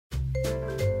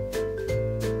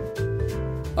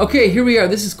Okay, here we are.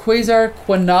 This is Quasar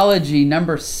Chronology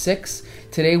number 6.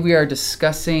 Today we are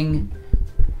discussing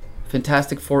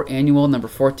Fantastic Four Annual number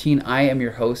 14. I am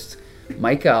your host,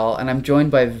 Mike L., and I'm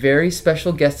joined by a very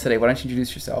special guest today. Why don't you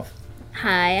introduce yourself?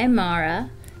 Hi, I'm Mara.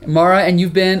 Mara, and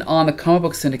you've been on the Comic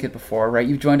Book Syndicate before, right?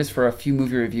 You've joined us for a few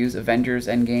movie reviews, Avengers,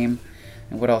 Endgame,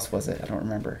 and what else was it? I don't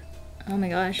remember. Oh my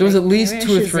gosh. There was at least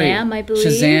 2 or 3. Shazam, I believe.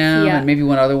 Shazam, and maybe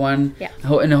one other one. Yeah.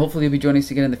 And hopefully you'll be joining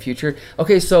us again in the future.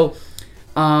 Okay, so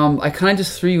I kind of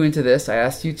just threw you into this. I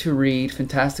asked you to read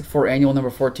Fantastic Four Annual number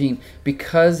 14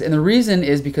 and the reason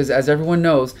is because, as everyone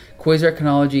knows, Quasar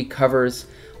Chronology covers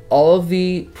all of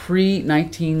the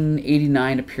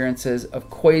pre-1989 appearances of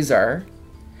Quasar.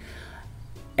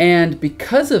 And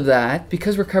because of that,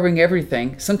 because we're covering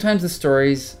everything, sometimes the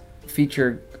stories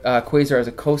feature Quasar as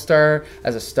a co-star,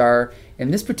 as a star.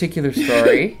 In this particular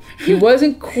story, he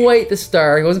wasn't quite the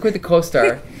star, he wasn't quite the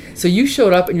co-star. So you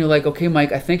showed up and you're like, okay,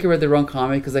 Mike, I think I read the wrong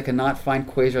comic because I cannot find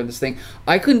Quasar in this thing.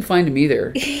 I couldn't find him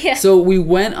either. Yeah. So we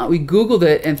Googled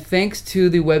it, and thanks to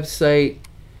the website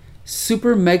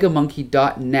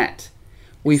supermegamonkey.net,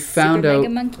 we found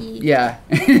out... Yeah.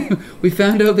 We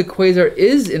found out that Quasar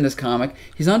is in this comic.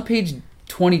 He's on page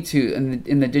 22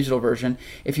 in the digital version.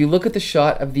 If you look at the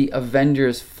shot of the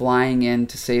Avengers flying in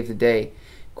to save the day,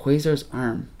 Quasar's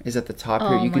arm is at the top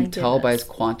here. You can tell by his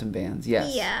quantum bands.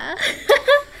 Yes. Yeah.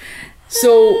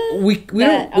 So we're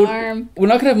not going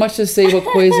to have much to say about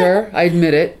Quasar, I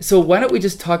admit it. So why don't we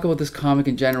just talk about this comic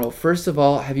in general? First of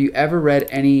all, have you ever read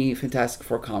any Fantastic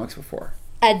Four comics before?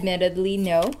 Admittedly,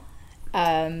 no.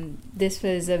 This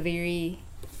was a very,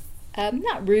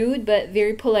 not rude, but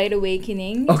very polite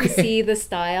awakening to see the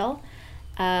style.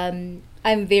 I'm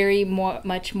very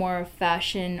much more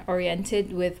fashion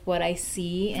oriented with what I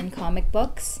see in comic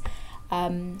books.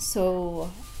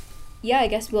 So yeah, I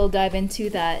guess we'll dive into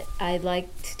that. I'd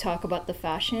like to talk about the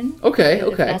fashion. Okay.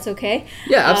 If that's okay.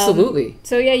 Yeah, absolutely.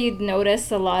 So yeah, you'd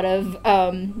notice a lot of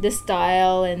the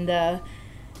style and the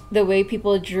way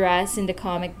people dress in the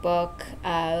comic book,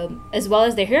 as well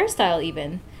as their hairstyle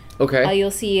even. Okay.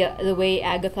 You'll see the way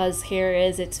Agatha's hair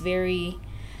is. It's very,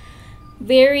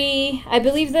 very... I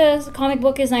believe the comic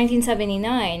book is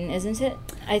 1979, isn't it?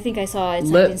 I think I saw it's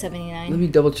 1979. Let me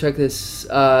double check this.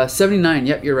 79,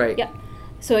 yep, you're right. Yep.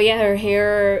 So yeah, her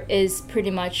hair is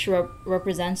pretty much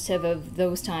representative of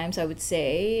those times, I would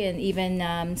say. And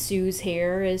even Sue's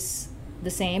hair is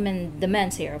the same, and the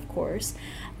men's hair, of course.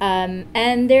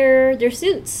 And their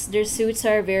suits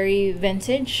are very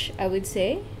vintage, I would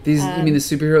say. These, you mean the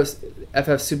superheroes,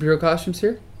 FF superhero costumes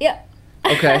here? Yeah.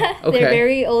 Okay. They're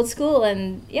very old school,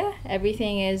 and yeah,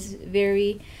 everything is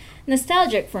very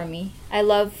nostalgic for me. I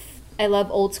love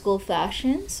old school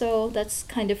fashion, so that's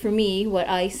kind of, for me, what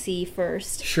I see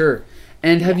first. Sure.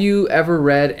 And have you ever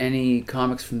read any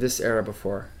comics from this era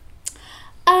before?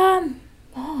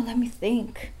 Let me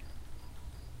think.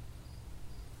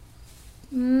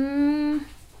 Oh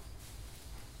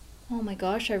my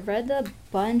gosh, I've read a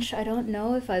bunch. I don't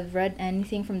know if I've read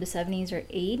anything from the 70s or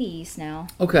 80s now.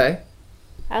 Okay.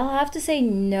 I'll have to say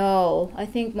no. I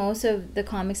think most of the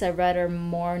comics I've read are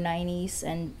more 90s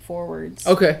and forwards.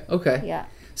 Okay. Yeah.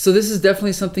 So this is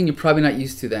definitely something you're probably not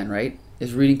used to then, right?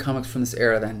 Is reading comics from this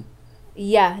era then?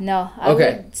 Yeah, no. I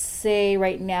would say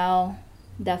right now,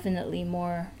 definitely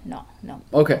more. No.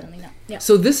 Okay. Definitely not. Yeah.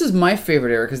 So this is my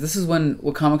favorite era because this is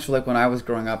what comics were like when I was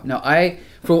growing up. Now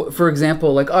for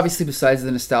example, like obviously besides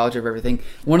the nostalgia of everything,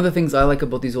 one of the things I like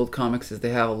about these old comics is they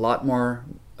have a lot more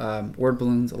word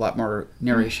balloons, a lot more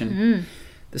narration. Mm-hmm.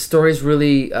 The story is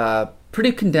really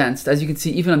pretty condensed, as you can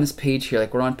see even on this page here.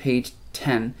 Like we're on page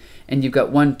 10, and you've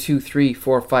got 1, 2, 3,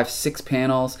 4, 5, 6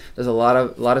 panels. There's a lot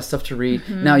of stuff to read.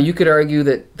 Mm-hmm. Now you could argue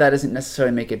that doesn't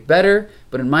necessarily make it better,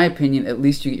 but in my opinion, at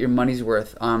least you get your money's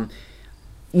worth.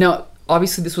 Now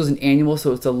obviously this was an annual,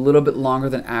 so it's a little bit longer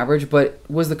than average. But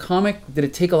did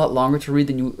it take a lot longer to read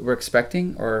than you were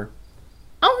expecting, or?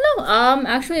 Oh no,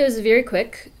 actually it was very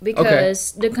quick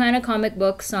because the kind of comic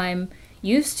books I'm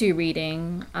used to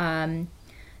reading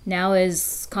now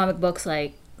is comic books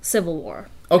like Civil War.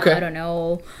 Okay. I don't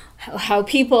know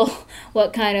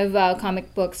what kind of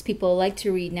comic books people like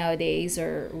to read nowadays,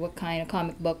 or what kind of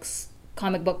comic book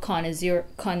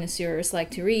connoisseurs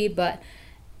like to read, but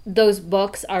those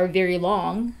books are very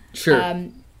long.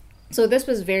 Sure. So this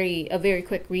was a very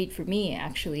quick read for me,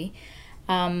 actually.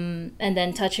 And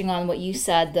then touching on what you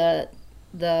said, the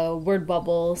word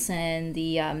bubbles and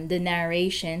the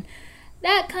narration,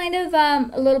 that kind of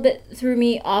a little bit threw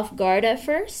me off guard at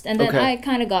first, and then I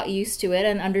kind of got used to it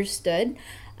and understood,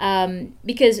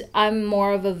 because I'm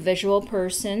more of a visual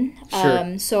person.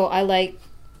 Sure. So I like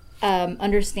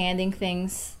understanding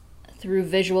things through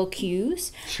visual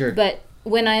cues. Sure. But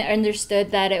when I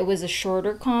understood that it was a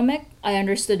shorter comic, I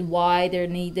understood why there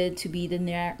needed to be the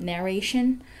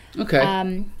narration.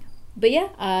 Okay. But yeah,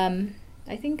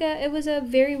 I think it was a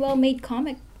very well made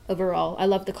comic overall. I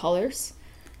love the colors.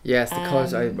 Yes, the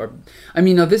colors I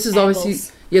mean, now this is obviously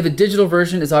the digital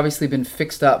version has obviously been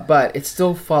fixed up, but it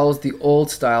still follows the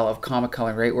old style of comic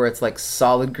coloring, right? Where it's like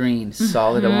solid green,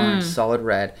 solid orange, solid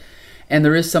red. And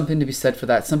there is something to be said for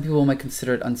that. Some people might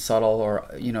consider it unsubtle or,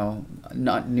 you know,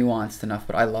 not nuanced enough,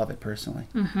 but I love it personally.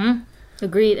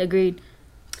 Agreed.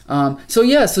 So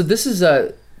this is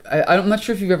I'm not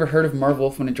sure if you've ever heard of Marv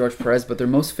Wolfman and George Perez, but they're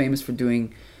most famous for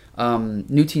doing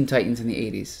New Teen Titans in the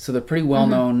 80s. So they're pretty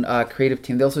well-known creative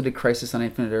team. They also did Crisis on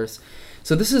Infinite Earths.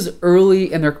 So this is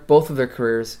early in both of their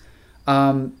careers.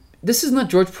 This is not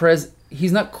George Perez.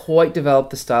 He's not quite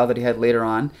developed the style that he had later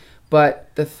on. But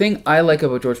the thing I like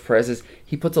about George Perez is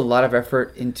he puts a lot of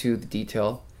effort into the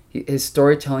detail. His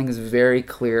storytelling is very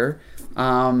clear.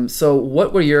 So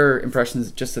what were your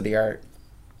impressions just of the art?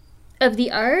 Of the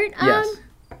art? Yes.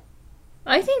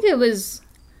 I think it's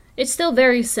still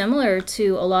very similar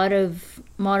to a lot of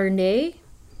modern day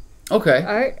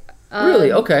art.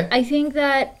 Really? Okay. I think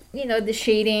that, you know, the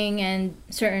shading and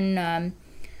certain,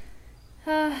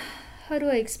 how do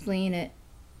I explain it?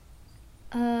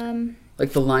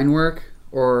 Like the line work,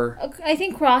 or I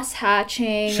think cross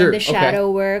hatching and the shadow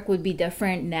work would be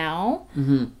different now.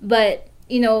 But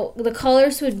you know, the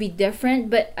colors would be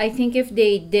different. But I think if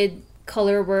they did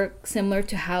color work similar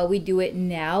to how we do it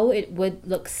now, it would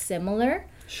look similar.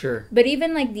 Sure. But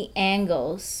even like the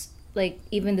angles, like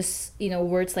even this, you know,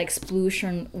 words like sploosh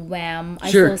and wham, I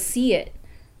still see it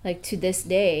like to this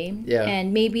day. Yeah.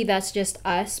 And maybe that's just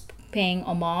us paying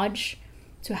homage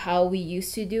to how we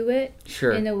used to do it,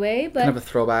 in a way, but kind of a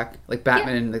throwback, like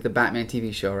Batman, like the Batman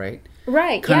TV show, right?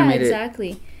 Right. Kinda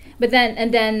exactly. But then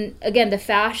again, the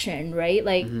fashion, right?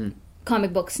 Like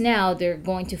comic books now, they're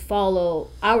going to follow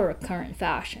our current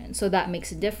fashion, so that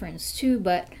makes a difference too.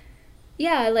 But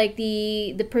yeah, like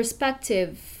the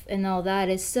perspective and all that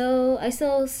I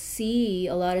still see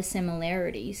a lot of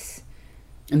similarities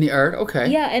in the art. Okay.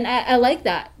 Yeah, and I like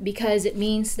that because it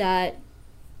means that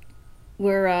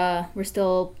we're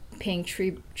still paying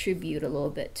tribute a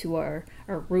little bit to our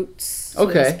roots, so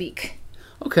to speak.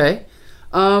 Okay.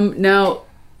 Now,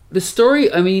 the story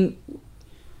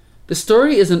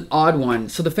is an odd one.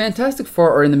 So the Fantastic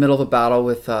Four are in the middle of a battle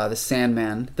with the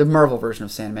Sandman, the Marvel version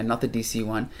of Sandman, not the DC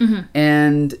one.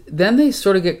 And then they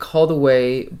sort of get called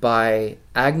away by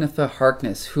Agnetha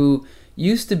Harkness, who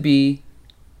used to be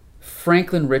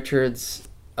Franklin Richards'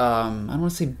 I don't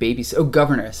want to say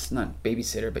governess, not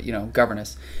babysitter, but, you know,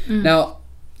 governess. Now,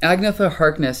 Agnetha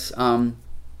Harkness,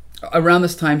 around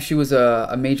this time, she was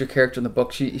a major character in the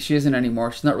book. She isn't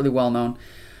anymore. She's not really well known.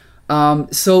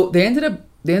 So they ended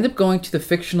up going to the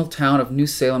fictional town of New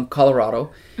Salem,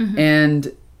 Colorado,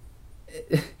 and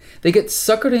they get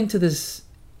suckered into this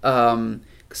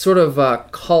sort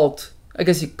of cult. I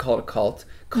guess you could call it a cult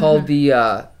called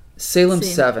the Salem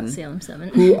Seven,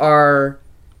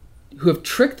 who have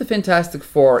tricked the Fantastic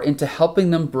Four into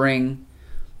helping them bring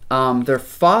their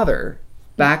father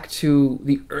back to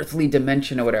the earthly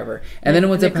dimension or whatever. And then it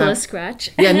was Nicholas Scratch.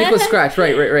 Yeah, Nicholas Scratch.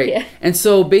 Right. Yeah. And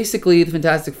so basically the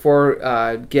Fantastic Four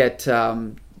get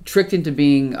tricked into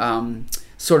being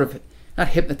sort of not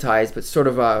hypnotized, but sort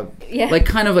of like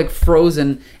kind of like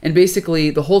frozen. And basically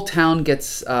the whole town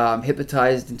gets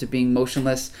hypnotized into being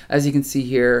motionless, as you can see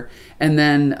here. And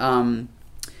then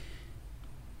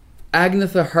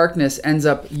Agnetha Harkness ends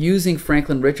up using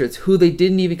Franklin Richards, who they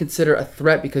didn't even consider a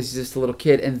threat because he's just a little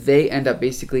kid, and they end up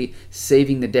basically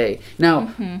saving the day.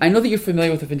 Now, I know that you're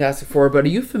familiar with the Fantastic Four, but are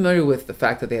you familiar with the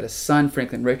fact that they had a son,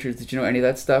 Franklin Richards? Did you know any of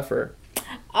that stuff? Or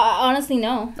honestly,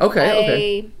 no.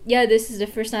 Okay. Yeah, this is the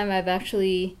first time I've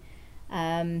actually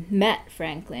met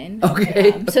Franklin.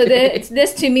 So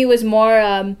this to me was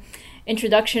more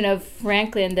introduction of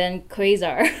Franklin than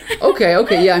Quasar.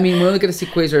 Okay. Yeah, I mean, we're only going to see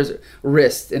Quasar's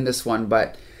wrist in this one,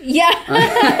 but... Yeah.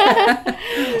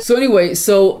 So anyway, let's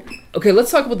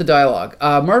talk about the dialogue.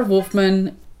 Marv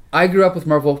Wolfman, I grew up with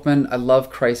Marv Wolfman. I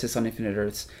love Crisis on Infinite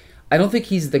Earths. I don't think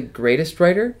he's the greatest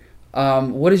writer.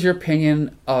 What is your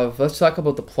opinion of... Let's talk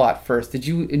about the plot first. Did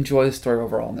you enjoy the story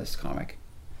overall in this comic?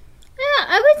 Yeah,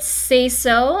 I would say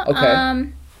so.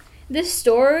 Okay. The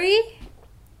story's...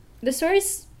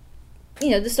 You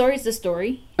know, the story is the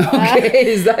story. Okay,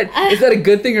 is that a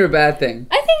good thing or a bad thing?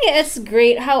 I think it's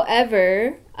great.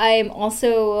 However, I'm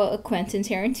also a Quentin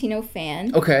Tarantino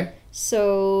fan. Okay.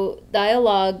 So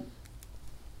dialogue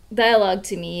dialogue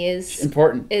to me is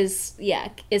important. Is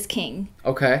king.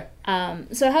 Okay.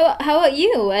 So how about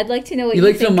you? I'd like to know what you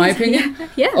like think. To know my opinion?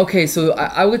 Yeah. Okay, so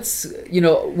I would,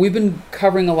 we've been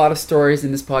covering a lot of stories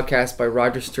in this podcast by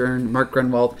Roger Stern, Mark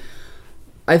Grunwald.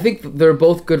 I think they're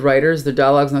both good writers. Their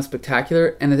dialogue's not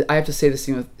spectacular, and I have to say the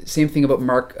same thing about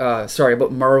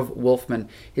about Marv Wolfman.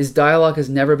 His dialogue has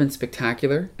never been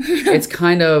spectacular. It's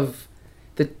kind of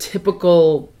the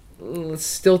typical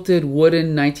stilted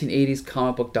wooden 1980s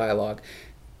comic book dialogue.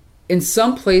 In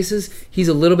some places, he's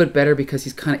a little bit better because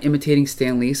he's kind of imitating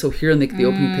Stan Lee. So here in the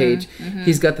opening page,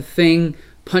 he's got the Thing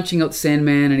punching out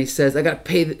Sandman, and he says, "I got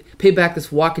to pay back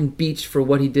this walking beach for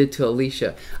what he did to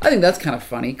Alicia." I think that's kind of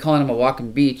funny, calling him a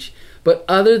walking beach. But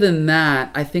other than that,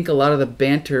 I think a lot of the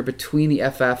banter between the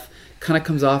FF kind of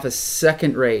comes off as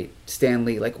second-rate Stan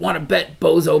Lee. Like, want to bet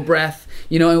bozo breath?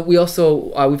 And we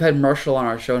also, we've had Marshall on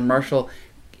our show, and Marshall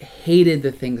hated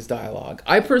the Thing's dialogue.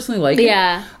 I personally like it.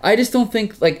 Yeah. I just don't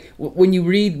think, like, when you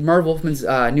read Marv Wolfman's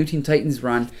New Teen Titans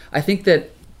run, I think that,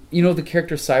 the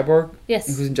character Cyborg, yes,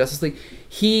 who's in Justice League,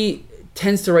 he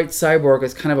tends to write Cyborg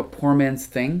as kind of a poor man's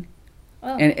Thing.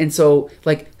 Oh. And so,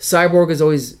 like, Cyborg is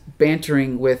always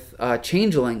bantering with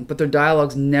Changeling, but their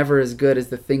dialogue's never as good as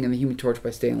the Thing and the Human Torch by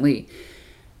Stan Lee.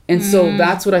 And so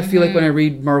that's what I feel like when I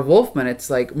read Marv Wolfman. It's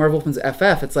like Marv Wolfman's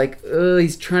FF. It's like,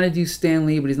 he's trying to do Stan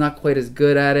Lee, but he's not quite as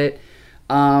good at it.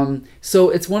 So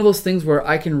it's one of those things where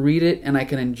I can read it and I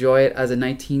can enjoy it as a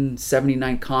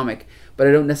 1979 comic, but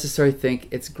I don't necessarily think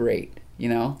it's great,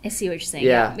 I see what you're saying.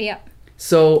 Yeah.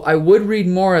 So I would read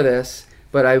more of this,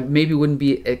 but I maybe wouldn't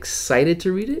be excited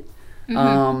to read it.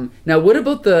 Now, what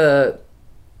about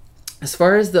as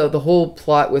far as the whole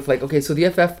plot with, like, okay, so the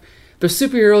FF, they're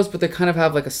superheroes, but they kind of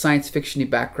have like a science fiction-y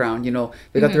background,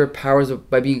 They got their powers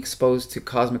by being exposed to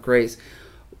cosmic rays.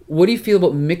 What do you feel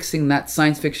about mixing that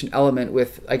science fiction element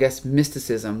with, I guess,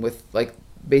 mysticism, with, like,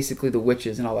 basically the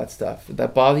witches and all that stuff? Did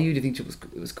that bother you? Do you think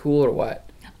it was cool or what?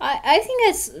 I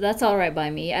think that's all right by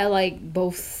me. I like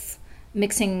both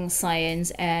mixing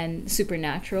science and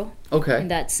supernatural. Okay. In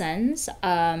that sense.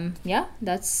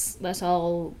 That's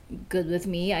all good with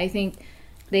me. I think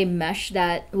they mesh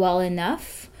that well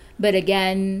enough. But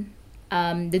again,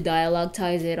 the dialogue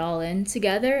ties it all in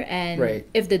together. And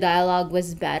if the dialogue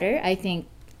was better, I think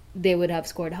they would have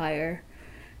scored higher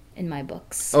in my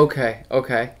books. Okay.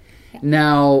 Yeah.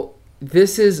 Now,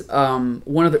 this is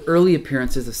one of the early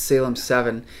appearances of Salem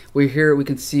 7. We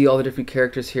can see all the different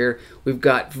characters here. We've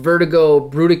got Vertigo,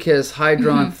 Bruticus,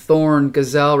 Hydron, Thorn,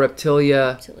 Gazelle,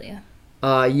 Reptilia.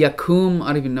 Yakum. I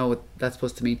don't even know what that's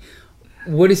supposed to mean.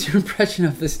 What is your impression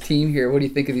of this team here? What do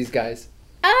you think of these guys?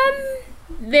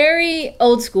 Very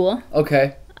old school.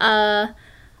 Okay. I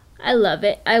love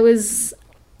it. I was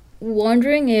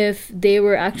wondering if they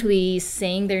were actually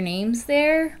saying their names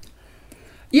there.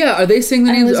 Yeah, are they saying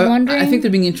their names? I was wondering. I think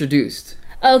they're being introduced.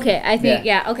 Okay, I think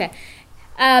okay.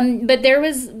 But there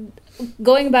was,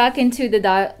 going back into the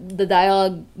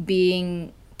dialogue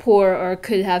being poor or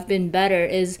could have been better,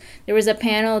 is there was a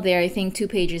panel there, I think 2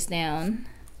 pages down.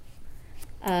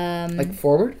 Like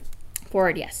forward?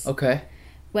 Forward, yes. Okay.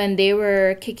 When they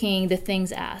were kicking the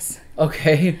Thing's ass.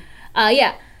 Okay.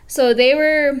 So they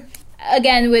were,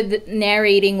 again, with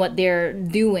narrating what they're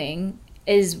doing,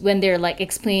 is when they're, like,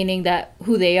 explaining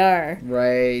who they are.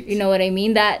 Right. You know what I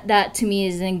mean? That to me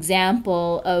is an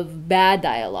example of bad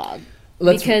dialogue.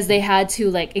 Because they had to,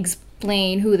 like,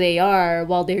 explain who they are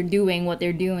while they're doing what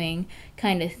they're doing,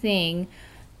 kind of thing.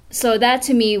 So that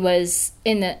to me was,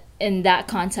 in that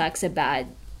context,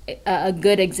 a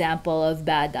good example of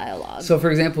bad dialogue. So,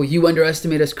 for example, you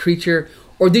underestimate us, creature,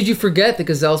 or did you forget that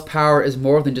Gazelle's power is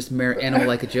more than just mere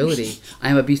animal-like agility? I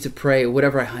am a beast of prey.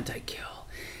 Whatever I hunt, I kill.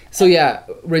 So yeah,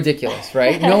 ridiculous,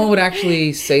 right? No one would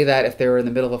actually say that if they were in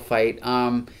the middle of a fight.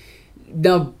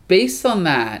 Now, based on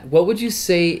that, what would you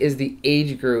say is the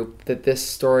age group that this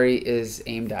story is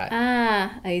aimed at?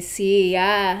 I see.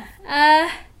 Yeah.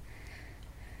 I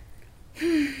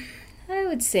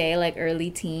would say like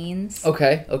early teens.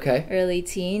 Okay. Early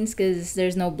teens, because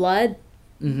there's no blood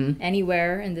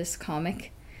anywhere in this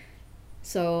comic.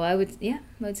 So I would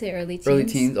say early teens. Early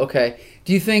teens, okay.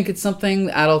 Do you think it's something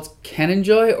adults can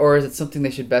enjoy, or is it something they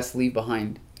should best leave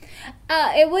behind?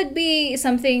 It would be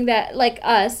something that, like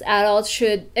us, adults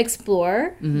should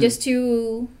explore, just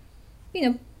to,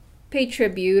 pay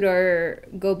tribute or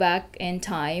go back in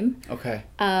time. Okay.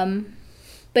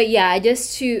 But yeah,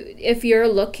 if you're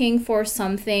looking for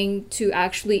something to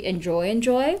actually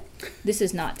enjoy, this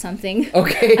is not something I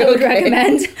would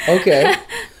recommend. Okay.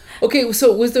 Okay,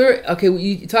 so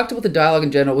you talked about the dialogue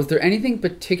in general. Was there any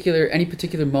particular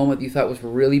moment that you thought was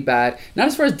really bad? Not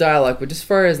as far as dialogue, but just as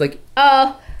far as, like...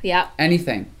 Oh, yeah.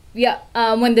 Anything. Yeah,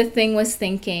 when the Thing was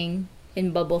thinking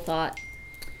in Bubble Thought.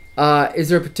 Is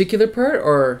there a particular part,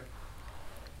 or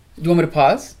do you want me to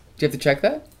pause? Do you have to check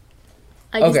that?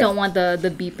 I just don't want the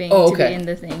beeping to be in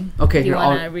the thing. Okay, do you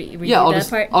want to redo that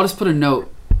part? I'll just put a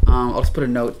note. I'll just put a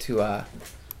note to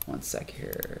 1 sec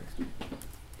here.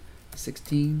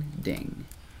 16 ding.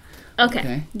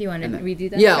 Okay. Do you want to redo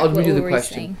that? Yeah, I'll redo the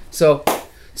question. So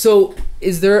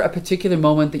is there a particular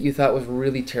moment that you thought was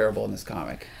really terrible in this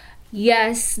comic?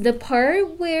 Yes, the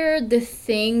part where the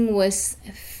Thing was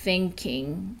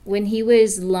thinking when he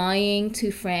was lying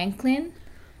to Franklin.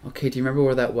 Okay, do you remember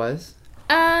where that was?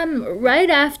 Right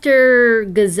after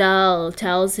Gazelle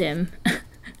tells him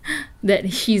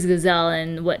that she's Gazelle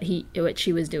and what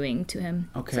she was doing to him.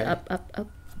 Okay. So up.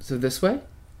 So this way?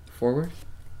 Forward?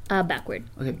 Backward.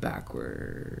 Okay,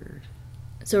 backward.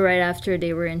 So right after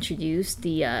they were introduced,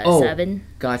 the Seven.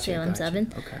 Gotcha. Salem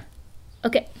 7.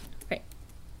 Okay. Right.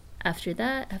 After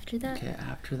that. Okay,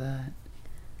 after that.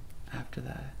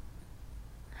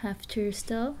 After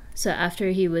still? So after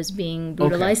he was being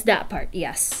brutalized, that part,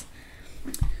 yes.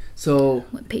 So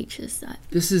what page is that?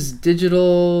 This is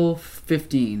digital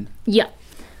 15. Yeah.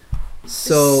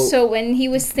 So when he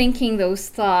was thinking those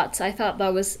thoughts, I thought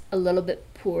that was a little bit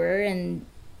poor and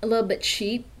a little bit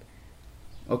cheap.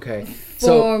 Okay.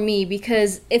 For me,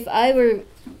 because if I were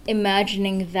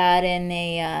imagining that in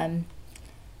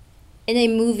a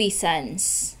movie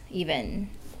sense, even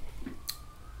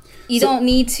you don't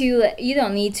need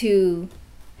to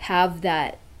have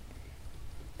that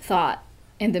thought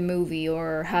in the movie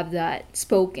or have that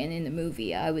spoken in the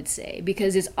movie, I would say,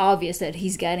 because it's obvious that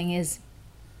he's getting his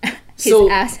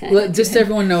ass handed. Just so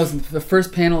everyone knows, the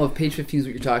first panel of page 15 is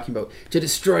what you're talking about. To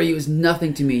destroy you is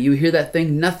nothing to me. You hear that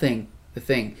thing? Nothing. The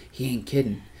Thing. He ain't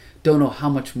kidding. Don't know how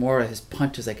much more of his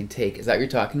punches I can take. Is that what you're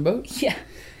talking about? Yeah.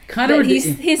 Kind of.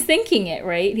 He's thinking it,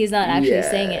 right? He's not actually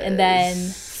saying it. And then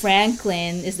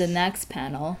Franklin is the next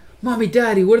panel. Mommy,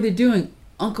 Daddy, what are they doing?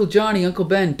 Uncle Johnny, Uncle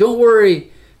Ben, don't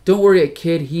worry,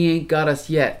 kid. He ain't got us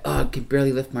yet. Oh, I can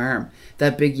barely lift my arm.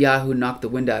 That big yahoo knocked the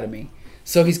wind out of me.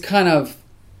 So he's kind of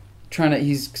trying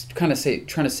to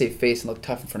save face and look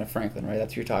tough in front of Franklin, right?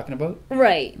 That's what you're talking about?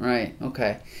 Right. Right.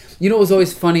 Okay. You know, it was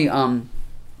always funny. One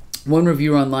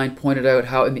reviewer online pointed out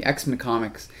how in the X-Men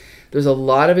comics, there's a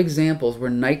lot of examples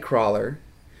where Nightcrawler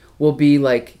will be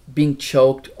like being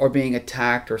choked or being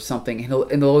attacked or something,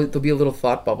 and there'll be a little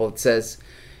thought bubble that says,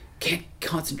 "Can't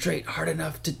concentrate hard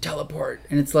enough to teleport,"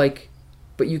 and it's like,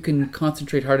 but you can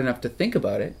concentrate hard enough to think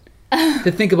about it.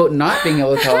 To think about not being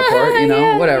able to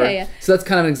teleport, whatever. Yeah. So that's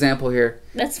kind of an example here.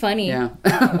 That's funny. Yeah.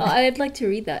 Well, I'd like to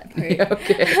read that part. Yeah,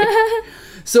 okay.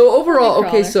 So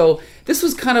overall, so this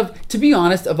was kind of, to be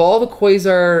honest, of all the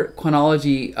Quasar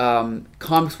chronology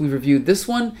comics we've reviewed, this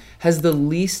one has the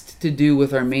least to do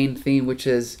with our main theme, which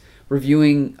is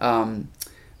reviewing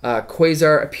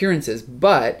Quasar appearances.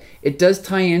 But it does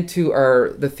tie into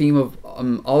the theme of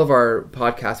all of our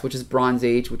podcasts, which is Bronze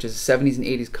Age, which is 70s and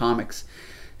 80s comics.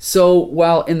 So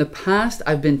while in the past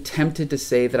I've been tempted to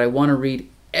say that I want to read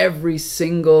every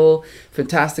single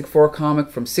Fantastic Four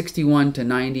comic from 61 to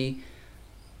 90,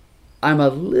 I'm a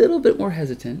little bit more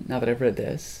hesitant now that I've read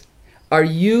this. Are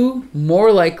you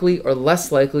more likely or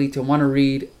less likely to want to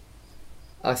read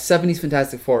a 70s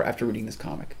Fantastic Four after reading this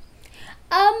comic?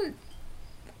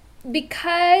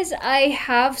 Because I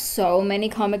have so many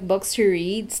comic books to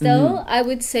read still, I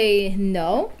would say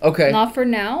no. Okay. Not for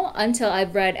now, until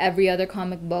I've read every other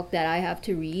comic book that I have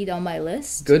to read on my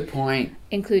list. Good point.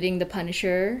 Including The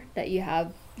Punisher that you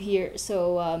have here,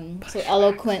 so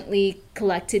eloquently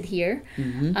collected here.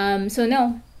 So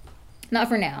no, not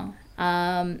for now.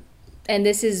 And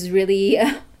this is really...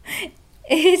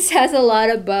 it says a lot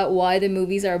about why the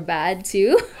movies are bad,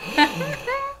 too.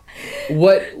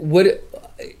 What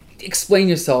explain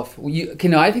yourself.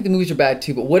 I think the movies are bad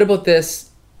too, but what about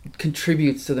this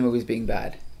contributes to the movies being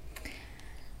bad?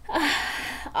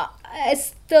 It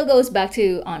still goes back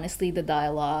to, honestly, the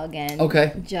dialogue and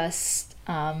just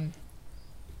the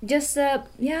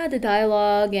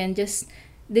dialogue and just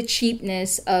the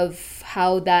cheapness of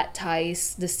how that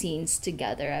ties the scenes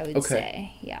together, I would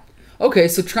say. Yeah. Okay,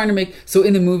 so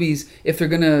in the movies, if they're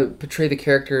going to portray the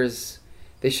characters,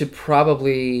 they should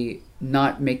probably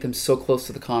not make them so close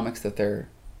to the comics that they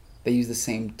use the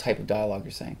same type of dialogue,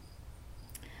 you're saying.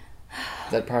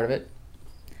 Is that part of it?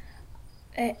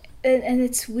 And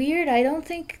it's weird. I don't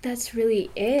think that's really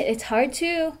it. It's hard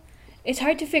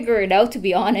to figure it out, to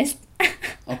be honest.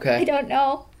 Okay. I don't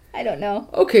know.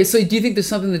 Okay, so do you think there's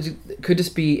something that could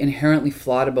just be inherently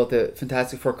flawed about the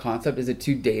Fantastic Four concept? Is it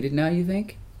too dated now, you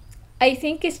think? I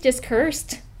think it's just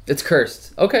cursed. It's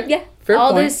cursed. Okay. Yeah. Fair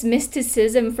All point. this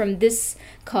mysticism from this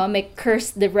comic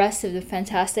cursed the rest of the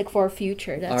Fantastic Four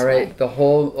future. That's all right. why. The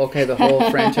whole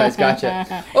franchise.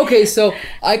 Gotcha. Okay, so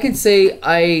I can say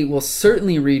I will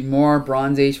certainly read more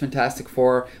Bronze Age Fantastic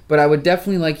Four, but I would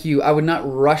definitely, like you, I would not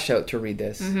rush out to read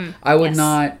this. I would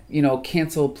not,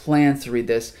 cancel plans to read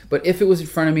this. But if it was in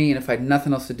front of me and if I had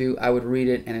nothing else to do, I would read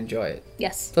it and enjoy it.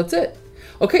 Yes. So that's it.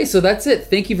 Okay, so that's it.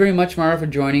 Thank you very much, Mara, for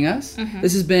joining us.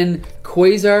 This has been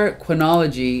Quasar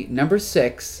Quanology number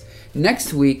 6.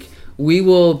 Next week, we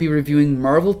will be reviewing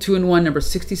Marvel 2-in-1 number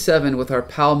 67 with our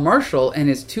pal Marshall and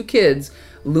his 2 kids,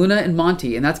 Luna and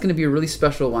Monty, and that's going to be a really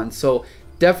special one. So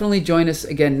definitely join us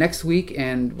again next week,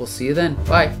 and we'll see you then.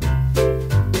 Bye.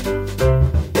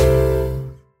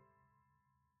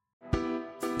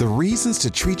 The reasons to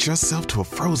treat yourself to a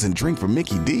frozen drink from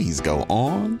Mickey D's go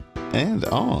on and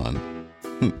on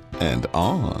and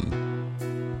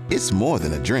on. It's more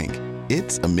than a drink.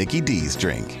 It's a Mickey D's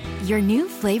drink. Your new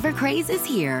flavor craze is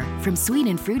here. From sweet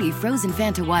and fruity frozen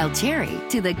Fanta Wild Cherry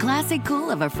to the classic cool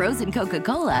of a frozen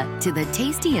Coca-Cola to the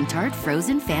tasty and tart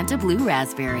frozen Fanta Blue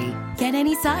Raspberry. Get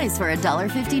any size for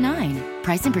 $1.59.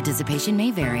 Price and participation may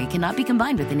vary. Cannot be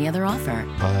combined with any other offer.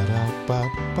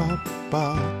 Ba-da-ba-ba-ba.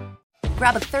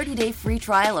 Grab a 30-day free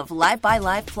trial of Live by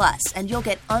Live Plus, and you'll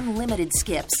get unlimited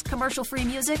skips, commercial-free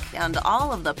music, and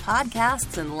all of the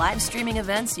podcasts and live streaming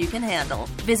events you can handle.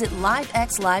 Visit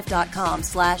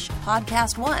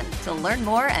livexlive.com/podcast1 to learn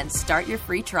more and start your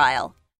free trial.